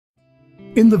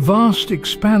In the vast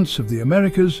expanse of the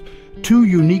Americas, two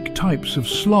unique types of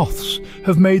sloths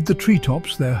have made the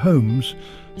treetops their homes.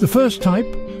 The first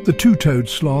type, the two-toed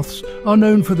sloths, are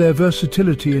known for their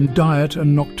versatility in diet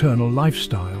and nocturnal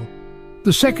lifestyle.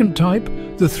 The second type,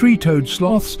 the three-toed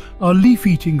sloths, are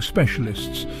leaf-eating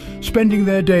specialists, spending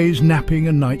their days napping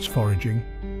and nights foraging.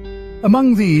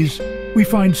 Among these, we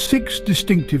find 6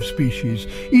 distinctive species,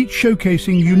 each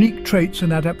showcasing unique traits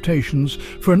and adaptations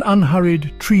for an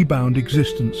unhurried, tree-bound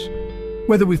existence.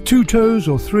 Whether with 2 toes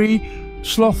or 3,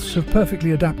 sloths have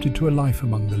perfectly adapted to a life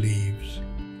among the leaves.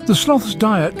 The sloth's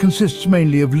diet consists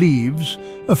mainly of leaves,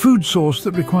 a food source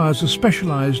that requires a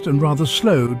specialized and rather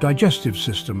slow digestive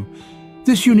system.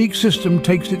 This unique system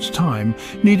takes its time,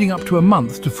 needing up to a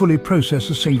month to fully process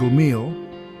a single meal.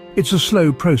 It's a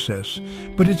slow process,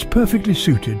 but it's perfectly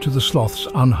suited to the sloth's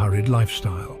unhurried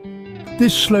lifestyle.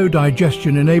 This slow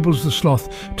digestion enables the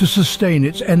sloth to sustain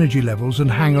its energy levels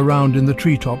and hang around in the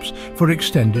treetops for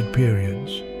extended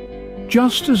periods.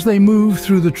 Just as they move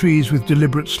through the trees with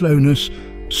deliberate slowness,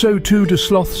 so too do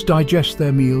sloths digest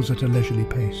their meals at a leisurely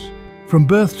pace. From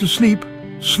birth to sleep,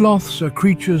 sloths are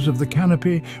creatures of the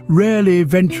canopy, rarely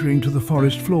venturing to the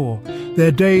forest floor. Their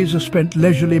days are spent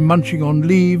leisurely munching on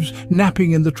leaves,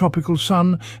 napping in the tropical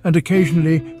sun, and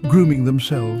occasionally grooming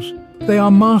themselves. They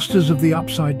are masters of the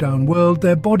upside-down world,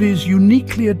 their bodies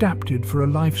uniquely adapted for a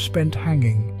life spent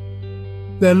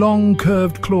hanging. Their long,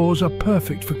 curved claws are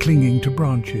perfect for clinging to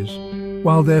branches,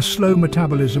 while their slow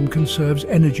metabolism conserves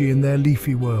energy in their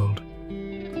leafy world.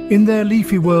 In their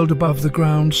leafy world above the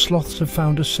ground, sloths have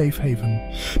found a safe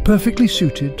haven, perfectly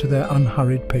suited to their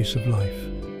unhurried pace of life.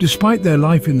 Despite their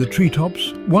life in the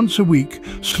treetops, once a week,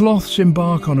 sloths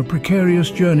embark on a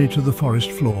precarious journey to the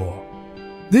forest floor.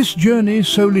 This journey,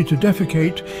 solely to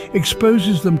defecate,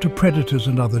 exposes them to predators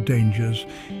and other dangers,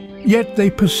 yet they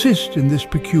persist in this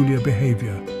peculiar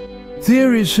behavior.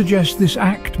 Theories suggest this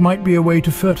act might be a way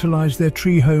to fertilize their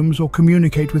tree homes or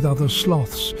communicate with other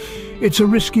sloths. It's a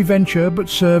risky venture, but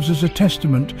serves as a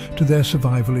testament to their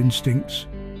survival instincts.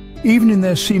 Even in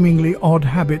their seemingly odd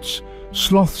habits,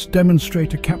 sloths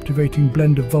demonstrate a captivating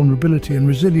blend of vulnerability and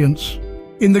resilience.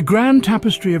 In the grand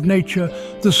tapestry of nature,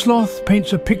 the sloth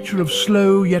paints a picture of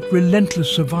slow yet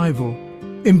relentless survival,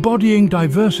 embodying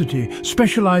diversity,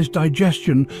 specialized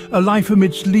digestion, a life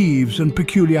amidst leaves and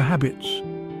peculiar habits.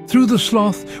 Through the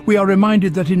sloth, we are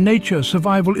reminded that in nature,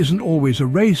 survival isn't always a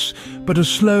race, but a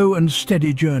slow and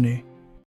steady journey.